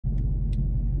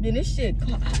Then this shit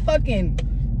fucking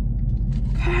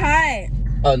hot.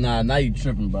 Oh, nah, now you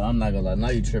tripping, bro. I'm not gonna lie. Now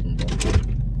you tripping, bro.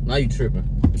 Now you tripping.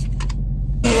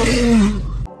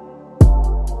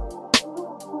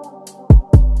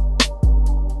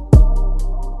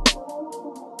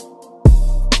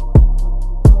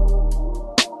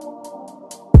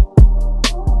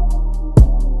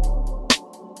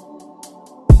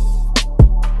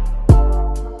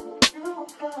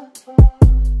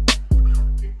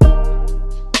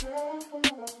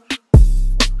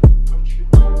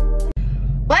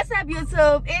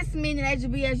 YouTube, it's me, Nae,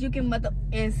 as you can mother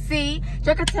and see.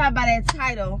 You can tell by that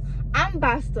title, I'm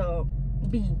about to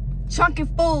be chunky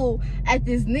full at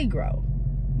this Negro.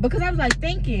 Because I was like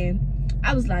thinking,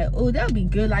 oh, that would be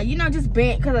good. Like, you know, just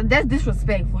being, because that's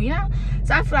disrespectful, you know?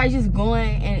 So I feel like just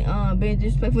going and being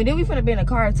disrespectful. Then we finna be in the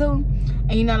car too.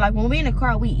 And you know, like when we in the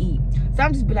car, we eat. So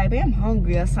I'm just be like, babe, I'm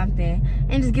hungry or something.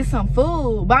 And just get some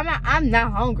food. But I'm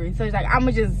not hungry. So it's like, I'm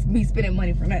gonna just be spending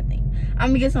money for nothing. I'm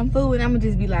gonna get some food and I'm gonna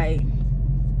just be like,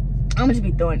 I'm gonna just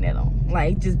be throwing that on.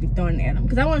 Like, just be throwing it at him.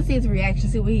 Because I want to see his reaction,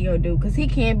 see what he gonna do. Because he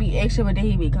can be extra, but then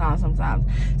he be calm sometimes.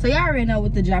 So y'all already know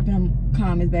what the dropping them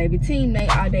comments, baby. Team Nae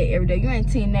all day, every day. You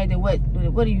ain't Team Nae, then what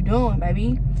are you doing,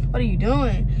 baby? What are you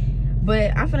doing?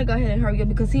 But I'm finna go ahead and hurry up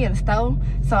because he in the store.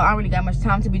 So I don't really got much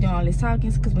time to be doing all this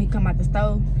talking. Because when he come out the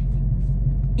store,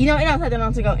 you know, it don't take that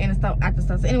long to go in the store, out the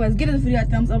store. So anyways, give this video a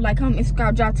thumbs up, like, comment, and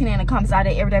subscribe, drop 10 in the comments all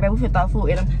day, every day, baby. We finna throw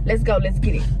food at him. Let's go, let's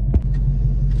get it.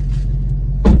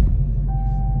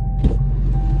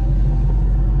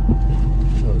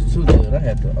 Too good. I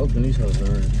had to open these hoes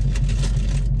early.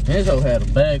 And this hoe had a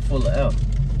bag full of alcohol.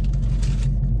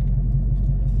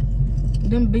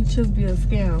 Them bitches be a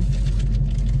scam.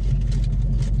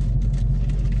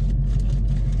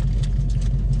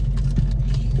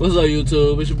 What's up,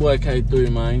 YouTube? It's your boy K3,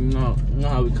 man. You know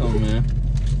how we come, man.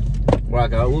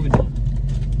 Rock out. What we doing?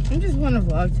 I'm just wanna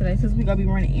vlog today since we gonna be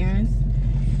running errands.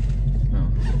 Oh.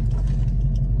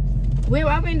 Wait,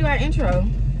 why we didn't do our intro?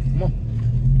 Come on.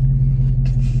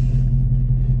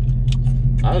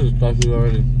 I just thought you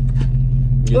already.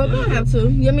 Well, we don't have to.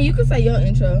 I mean, you can say your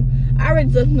intro. I already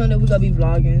just know that we're gonna be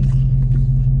vlogging.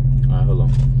 Alright, hold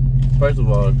on. First of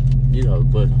all, you know the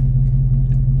button.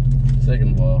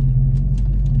 Second of all,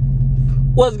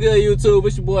 what's good, YouTube?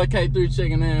 It's your boy K3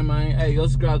 checking in, man. Hey, go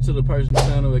subscribe to the personal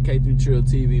channel at K3 Trill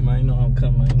TV, man. You know how I'm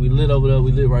coming, man. We lit over there.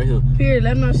 We lit right here. Period.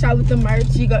 Let me know. Shop with the merch.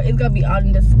 It's gonna be all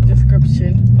in the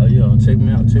description. Oh yeah, check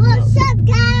me out. Check me out. What's up,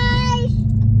 guys?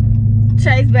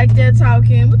 Chase back there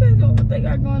talking. What they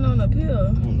got going on up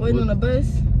here? Waiting on the bus?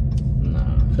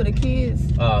 Nah. For the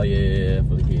kids? Oh yeah,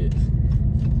 for the kids.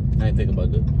 I ain't thinking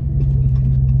about that.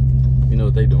 You know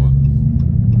what they doing?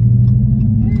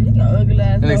 You got ugly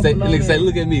ass. And they say,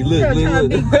 look at me, look. Cool.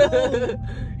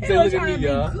 He say, look at me,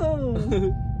 y'all. Cool.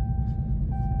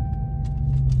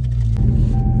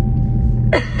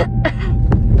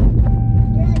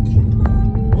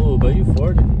 Oh, but you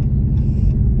 40.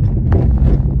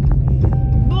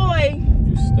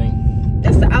 You stink.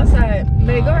 That's the outside. Nah.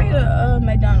 Baby, go right here to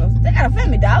McDonald's. They got a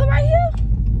Family Dollar right here?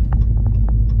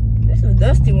 This is a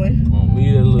dusty one. Oh,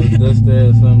 me that little dust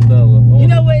ass $7. Oh. You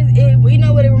know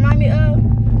what it remind me of?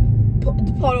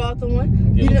 The Port Arthur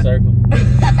one. Give them circle.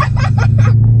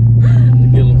 The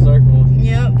Gillum Circle one.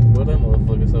 Yep. Well, that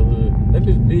motherfucker so hood. That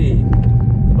bitch big.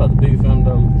 It's about the biggest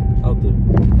 $5 out there.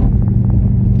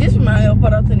 This reminds me of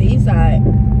Port Arthur on the east side.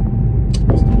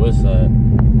 It's the west side.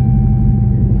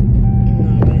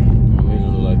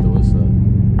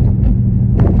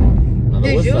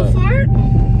 Did you fart?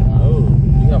 Oh,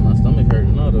 you got my stomach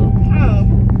hurting now though. Oh.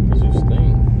 Cause you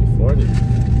stink. You farted.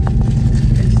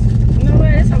 You know what?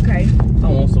 It's okay. I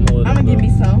want some more of them. I'm gonna give me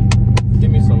some.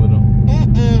 Give me some of them.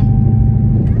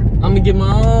 I'm gonna get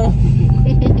my own.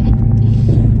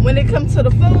 When it comes to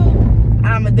the food,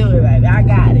 I'ma do it, baby. I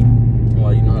got it.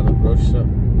 Well, you know how to grocery shop.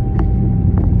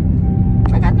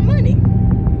 I got the money.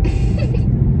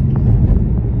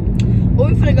 Well,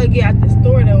 we finna go get out the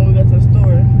store though when we go to the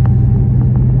store.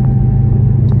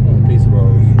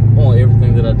 I want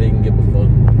everything that I didn't get before.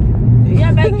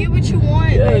 Yeah, baby, get what you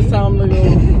want. Yeah, it's time to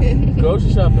go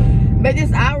grocery shopping. But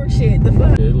this our shit, the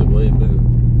fuck? Yeah, it look way bigger.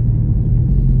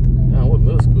 Damn, what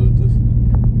middle school is this?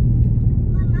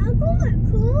 I'm going to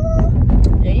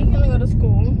school. Yeah, you gonna go to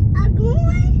school. I'm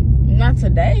going. Not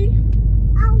today.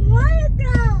 I want to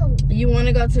go. You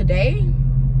wanna go today?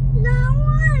 No, I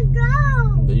want to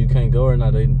go. But you can't go or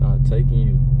not, they not taking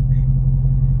you.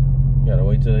 You gotta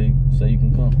wait till they say you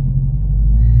can come.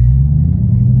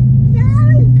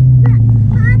 Daddy,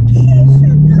 my kids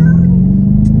should go.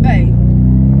 Babe,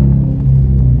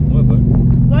 What, bud?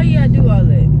 why you gotta do all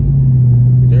that?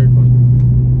 Dairy Queen.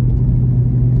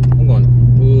 I'm going.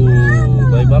 Ooh.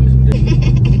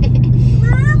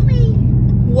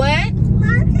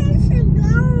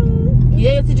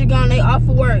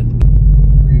 work?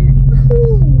 Who?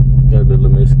 Got a little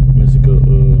Mexico.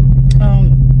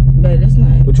 But that's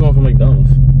not. What you want from McDonald's?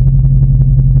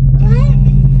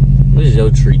 This is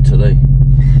your treat today.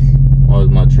 Oh,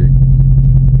 it's my treat.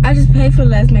 I just paid for the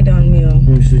last McDonald's meal. Let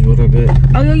me see what I got.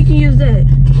 Oh, yo, you can use that.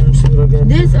 Let me see what I got.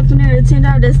 This up in there,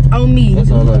 $10, that's on me.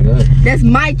 That's all I got. That's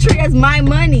my treat, that's my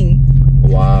money.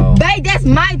 Wow. Babe, that's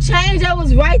my change, that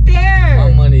was right there.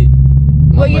 My money.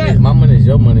 My money is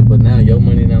your money, but now your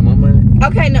money, not my money.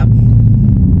 Okay, no.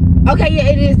 Okay, yeah,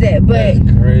 it is that, but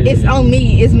it's on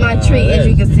me. It's my treat, as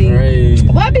you can see. Crazy.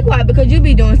 Why be quiet? Because you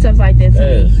be doing stuff like that to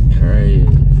me. That's crazy.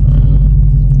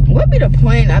 What be the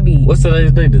point? I be. What's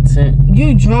today's date? The 10th?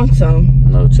 You drunk some?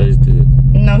 No, Chase did.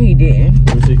 No, he didn't.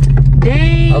 Let me see.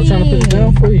 Dang. I was trying to put it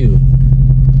down for you.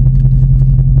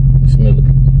 Smell it.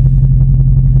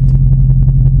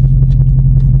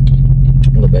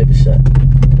 Little baby shot.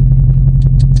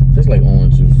 Tastes like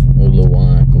orange juice with a little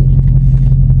wine cooler.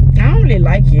 I don't really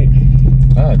like it.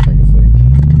 I'll drink it for you.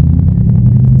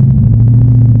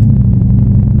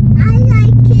 I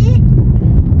like it.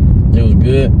 It was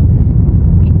good.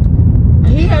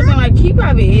 He hasn't like, he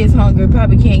probably is hungry.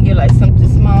 Probably can't get like something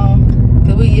small.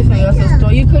 Cause we eat from your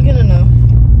store. You cooking or no?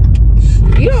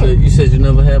 You said you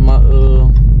never had my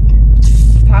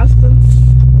pasta.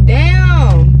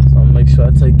 Damn. So I'm gonna make sure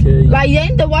I take care of you. Like you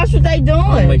ain't to watch what they doing. I'm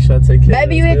gonna make sure I take care of you.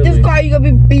 Baby, you hit this car, you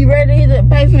gonna be ready to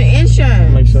pay for the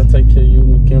insurance. Make sure I take care of you.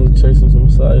 McKinley chasing some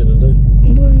Messiah today.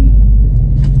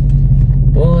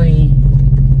 Boy,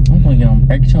 I'm gonna get on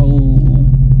break show.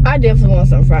 I definitely want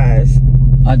some fries.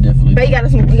 I definitely. But you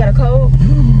got a code?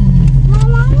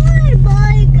 Mama, I want a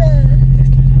burger.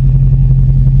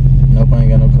 Nope, I ain't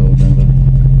got no code, then.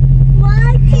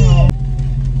 Why can't?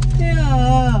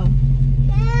 Yeah.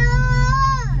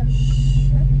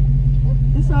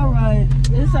 It's alright.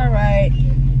 It's alright.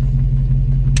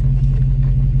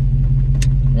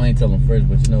 We ain't tell them fresh,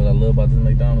 but you know what I love about this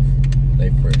McDonald's? They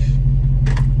fresh.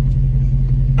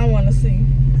 I wanna see.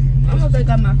 I hope they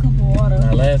got my cup of water.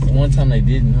 Now one time they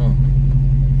didn't, huh?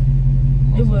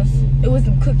 It was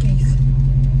some cookies.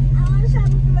 I want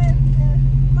some burger.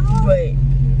 But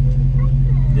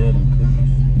Yeah, them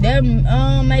cookies. that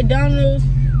McDonald's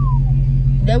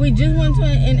that we just went to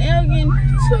in Elgin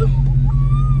too.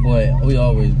 Boy, we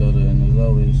always go there and it's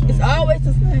always the same. It's always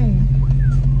the same.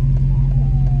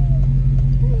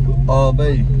 Oh,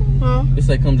 baby. Huh? It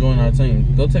say come join our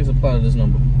team. Go take supply to this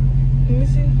number. Let me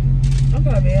see. I'm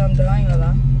probably am though, I ain't gonna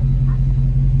lie.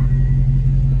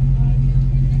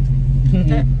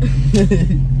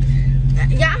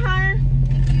 Y'all hiring?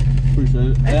 Appreciate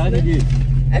it. Hey, I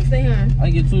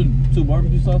can get two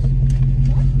barbecue sauce.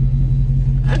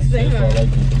 I can stay That's all I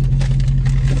hiring. like.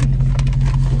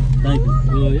 Thank you.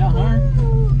 Y'all hiring?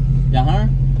 Y'all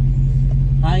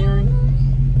hiring?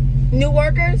 New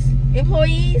workers?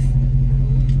 Employees?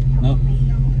 No.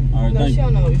 All right, No, thank she you.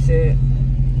 don't know what we said.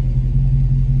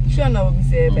 She don't know what we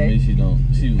said, Oh, me, babe. she don't.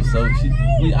 She was so.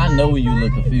 I know when you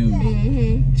look confused.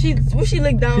 What she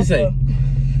look down She say, for?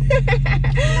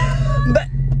 but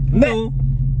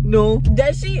no.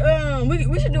 that she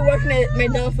we should do working at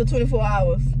McDonald's for 24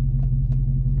 hours.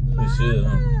 We should,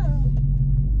 huh?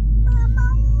 Mama,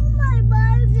 I want my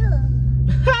burger.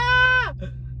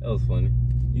 That was funny.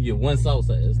 You get one sauce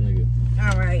ass nigga.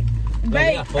 All right,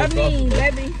 babe. got four I mean,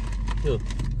 sauces, baby. Here,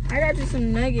 I got you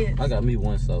some nuggets. I got me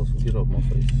one sauce. Get off my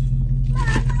face.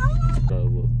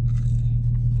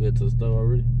 We head to the store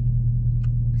already.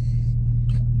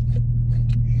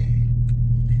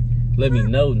 Let me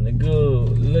know,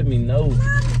 nigga. Let me know. Mom,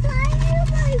 tell you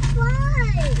my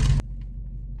fries.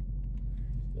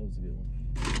 That was a good one.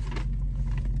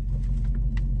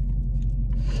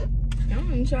 I'm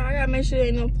gonna try. I gotta make sure there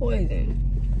ain't no poison.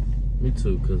 Me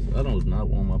too, cause I don't not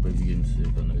want my baby getting sick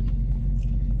or nothing.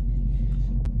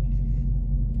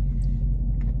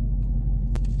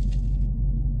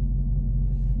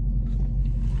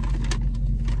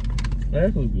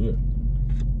 That was good.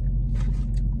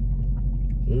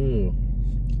 Ew.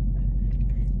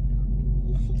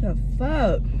 The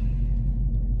fuck?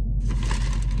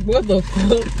 What the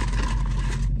fuck?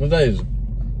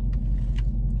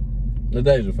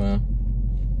 Nadeja, fam.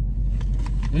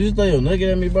 Did you throw your nugget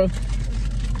at me, bro?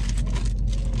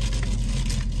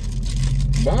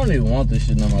 Bro, I don't even want this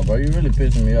shit no more, bro. You really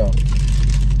pissing me off.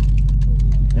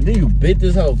 And then you bit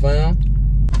this hoe, fam.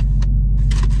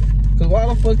 Cause why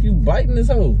the fuck you biting this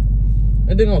hoe?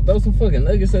 And then gonna throw some fucking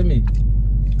nuggets at me.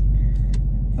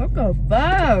 What the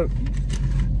fuck?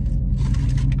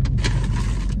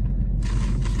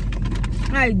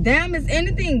 Like, damn, is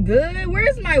anything good?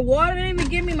 Where's my water? They didn't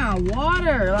even give me my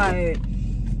water. Like,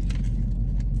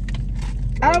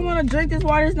 I don't want to drink this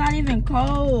water. It's not even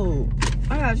cold.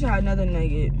 I gotta try another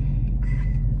nugget.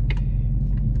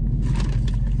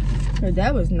 Cause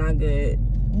that was not good.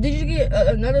 Did you get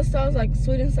another sauce, like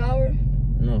sweet and sour?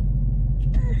 No.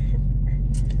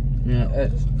 Yeah.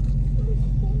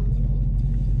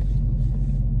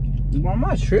 Bro, am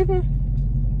I tripping?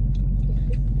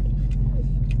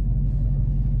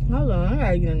 Hold on, I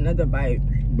gotta get another bite.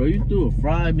 Bro, you threw a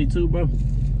fry at me too, bro.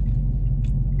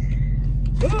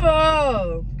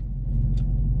 Oh,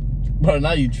 Bro,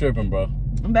 now you tripping, bro.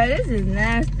 but this is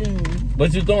nasty.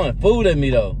 But you throwing food at me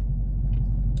though.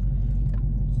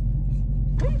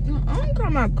 I don't call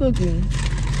my cooking.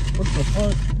 What the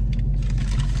fuck?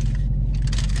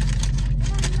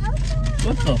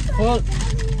 What the fuck?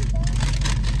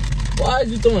 Why are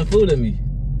you throwing food at me?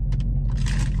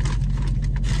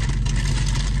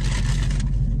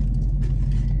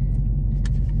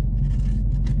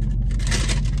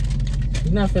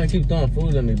 You're not finna keep throwing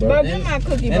food at me, bro. Bro, get my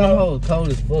cookie, bro. And the whole cold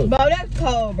as fuck. Bro, that's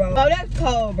cold, bro. Bro, that's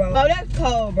cold, bro. Bro, that's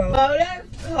cold, bro. Bro,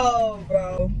 that's cold,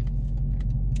 bro.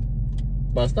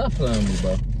 Bro, stop playing with me,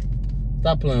 bro.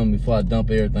 Stop playing with me before I dump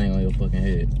everything on your fucking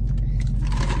head.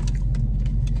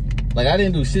 Like, I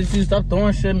didn't do shit to you. Stop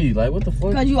throwing shit at me. Like, what the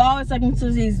fuck? Because you always taking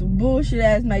to these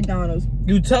bullshit-ass McDonald's.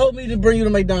 You told me to bring you to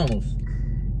McDonald's.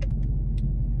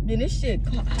 Then this shit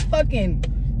fucking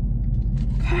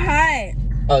hot.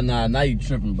 Oh, nah. Now you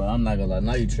tripping, bro. I'm not gonna lie.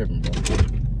 Now you tripping, bro.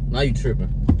 Now you tripping.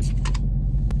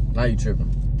 Now you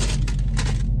tripping.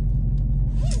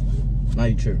 Now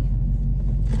you tripping.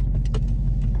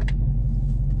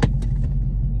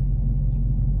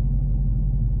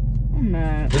 I'm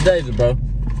mad. What day is it, bro?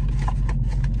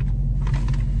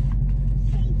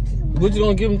 What you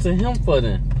gonna give him to him for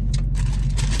then?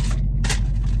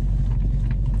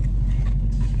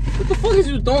 What the fuck is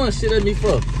you throwing shit at me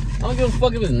for? I don't give a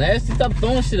fuck if it's nasty. Stop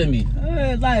throwing shit at me.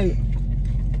 Like,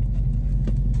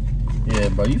 Yeah,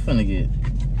 bro, you finna get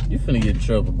in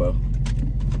trouble, bro.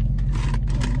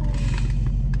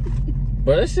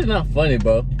 Bro, that shit not funny,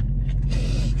 bro.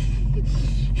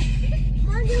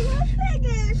 Mommy, what's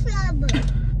making trouble?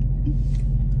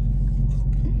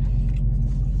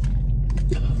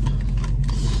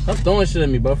 Stop throwing shit at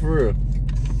me, bro, for real.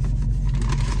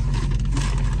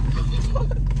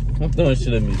 Stop throwing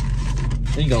shit at me.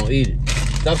 You gonna eat it.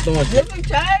 Stop throwing shit.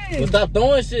 look at Well, stop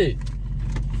throwing shit.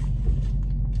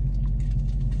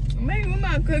 Make me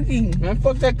my cookie. Man,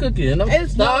 fuck that cookie. No,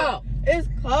 It's stop. It's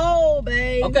cold,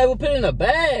 babe. Okay, we'll put it in a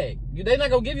bag. They not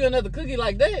gonna give you another cookie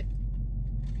like that.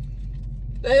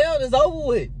 The hell, it's over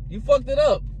with. You fucked it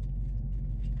up.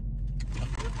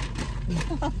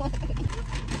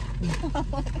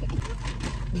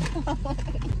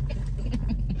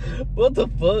 What the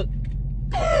fuck?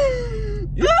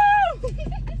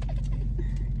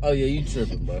 Oh yeah, you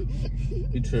tripping, bro.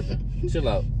 You tripping. Chill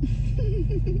out.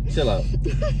 Chill out.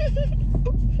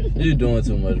 You doing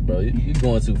too much, bro. You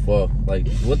going too far. Like,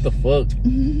 what the fuck?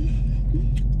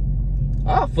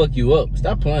 I'll fuck you up.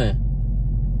 Stop playing.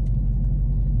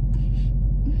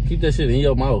 Keep that shit in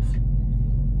your mouth.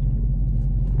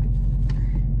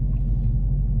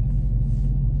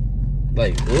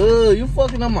 Like, you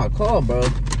fucking up my car, bro.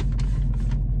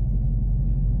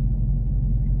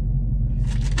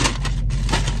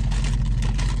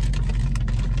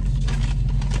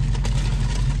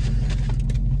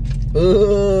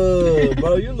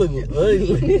 Bro, you look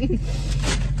ugly.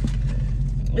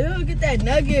 Ew, get that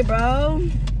nugget, bro.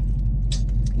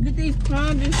 Get these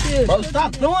crumbs and shit. Bro,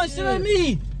 stop throwing shit at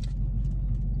me.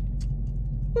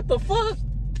 What the fuck?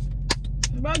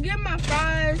 Bro, get my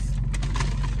fries.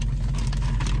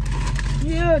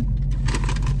 Yeah.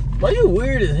 Bro, you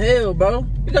weird as hell, bro.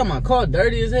 You got my car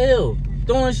dirty as hell.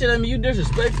 Throwing shit at me, you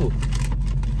disrespectful.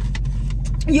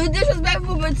 You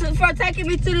disrespectful for taking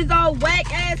me to this old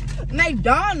whack ass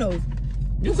McDonald's.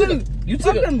 You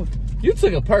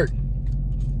took a perk.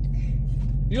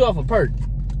 You off a perk.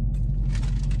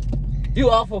 You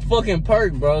off a fucking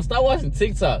perk, bro. Stop watching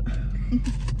TikTok.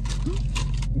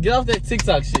 Get off that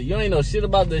TikTok shit. You ain't know shit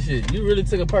about that shit. You really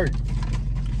took a perk.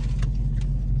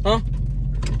 Huh?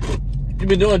 You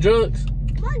been doing drugs?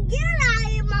 Mom, get out of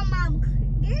here, Mama.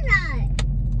 Get out.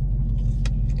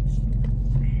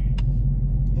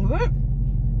 What?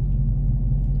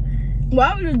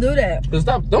 Why would you do that? Cause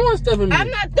stop throwing stuff at me. I'm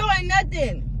not throwing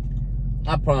nothing.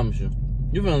 I promise you.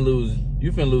 You finna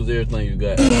lose everything you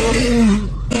got.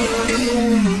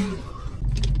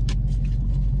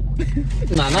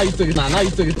 Now you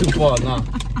took it too far, nah.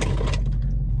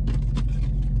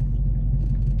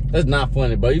 That's not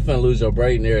funny, bro. You finna lose your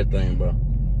braid and everything, bro.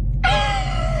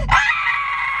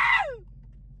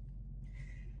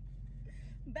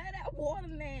 Bad that water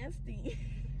nasty.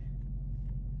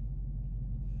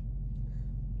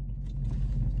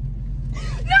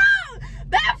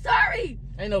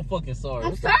 Ain't no fucking sorry.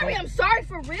 I'm sorry. I'm sorry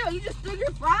for real. You just threw your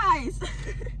fries.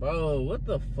 Bro, what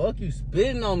the fuck you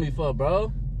spitting on me for,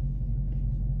 bro?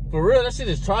 For real, that shit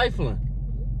is trifling.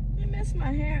 You messed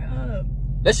my hair up.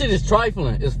 That shit is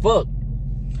trifling. It's fuck.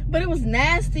 But it was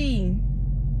nasty.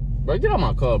 Bro, get out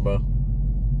my car, bro.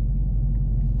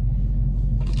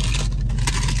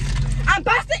 I'm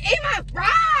about to eat my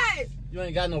fries. You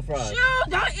ain't got no fries. Shoot,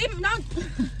 don't even, don't.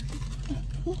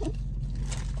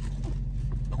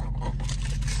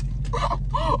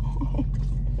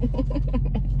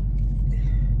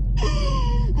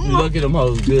 You lucky them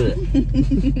hoes good.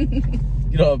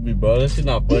 Get off me, bro. That shit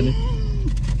not funny.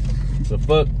 The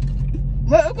fuck?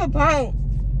 What? It's a prank.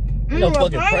 You no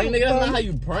fucking prank, nigga. That's not how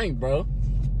you prank, bro.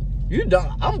 You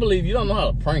don't. I don't believe you don't know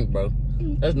how to prank, bro.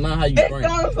 That's not how you It's prank.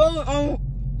 throwing food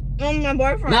on my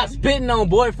boyfriend. Not spitting on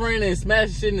boyfriend and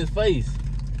smashing shit in his face.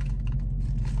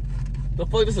 The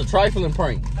fuck? This a trifling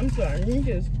prank. I'm sorry. You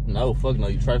just. No, fuck no.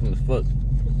 You trifling as fuck.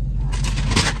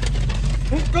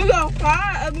 You got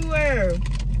fries everywhere.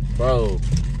 Bro.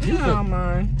 You Oh,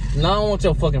 man. No, I don't want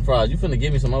your fucking fries. You finna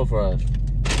give me some more fries.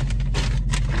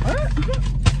 What?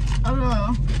 I don't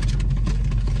know.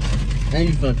 And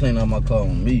you finna clean out my car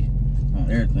on me. On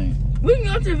everything. We can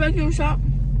go to the vacuum shop.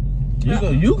 You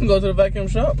can go to the vacuum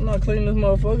shop. I'm not cleaning this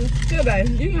motherfucker. Yeah, babe.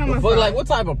 You can have my But fries. like, what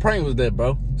type of prank was that,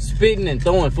 bro? Spitting and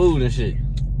throwing food and shit.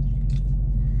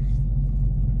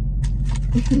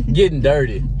 Getting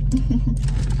dirty.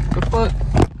 The fuck?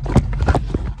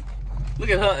 Look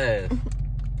at her ass.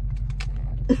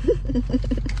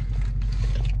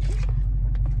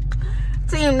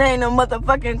 Team name no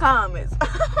motherfucking comments.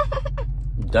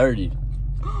 Dirty.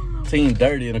 Team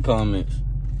dirty in the comments.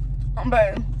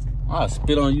 Babe. I'll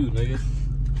spit on you, nigga.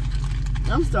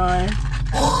 I'm sorry.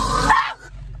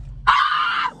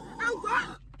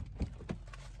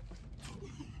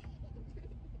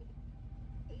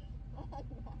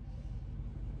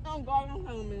 Oh God, don't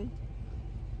tell me.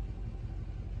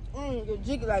 Get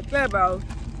jiggy like that, bro.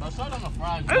 Bro, show them the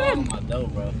fries you got on my dough,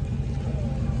 bro.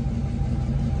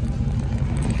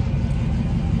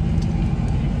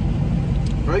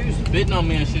 Bro, you spitting on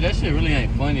me and shit. That shit really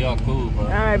ain't funny or cool, bro.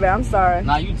 Alright, babe, I'm sorry.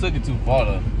 Nah, you took it too far,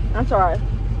 though. I'm sorry.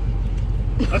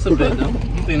 That's a bit, though.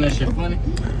 You think that shit funny?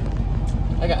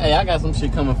 I got some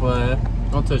shit coming for her.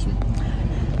 Don't touch me.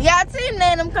 Y'all, team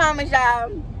name them comments,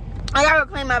 y'all. I gotta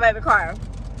go clean my baby car.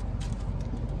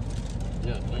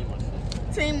 Yeah, clean my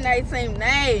shit. Team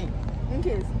Nae.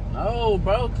 Kiss. No,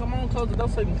 bro. Come on, close the door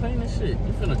so you can clean this shit.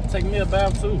 You finna take me a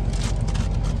bath, too.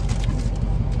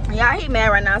 Y'all, he mad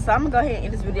right now, so I'm gonna go ahead and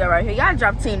end this video right here. Y'all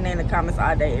drop team name in the comments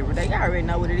all day, every day. Y'all already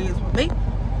know what it is for me.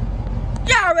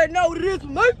 Y'all already know what it is for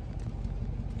me. Woo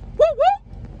woo.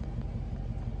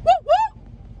 Woo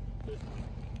woo.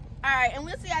 Alright, and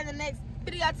we'll see y'all in the next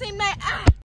video. Team Nae.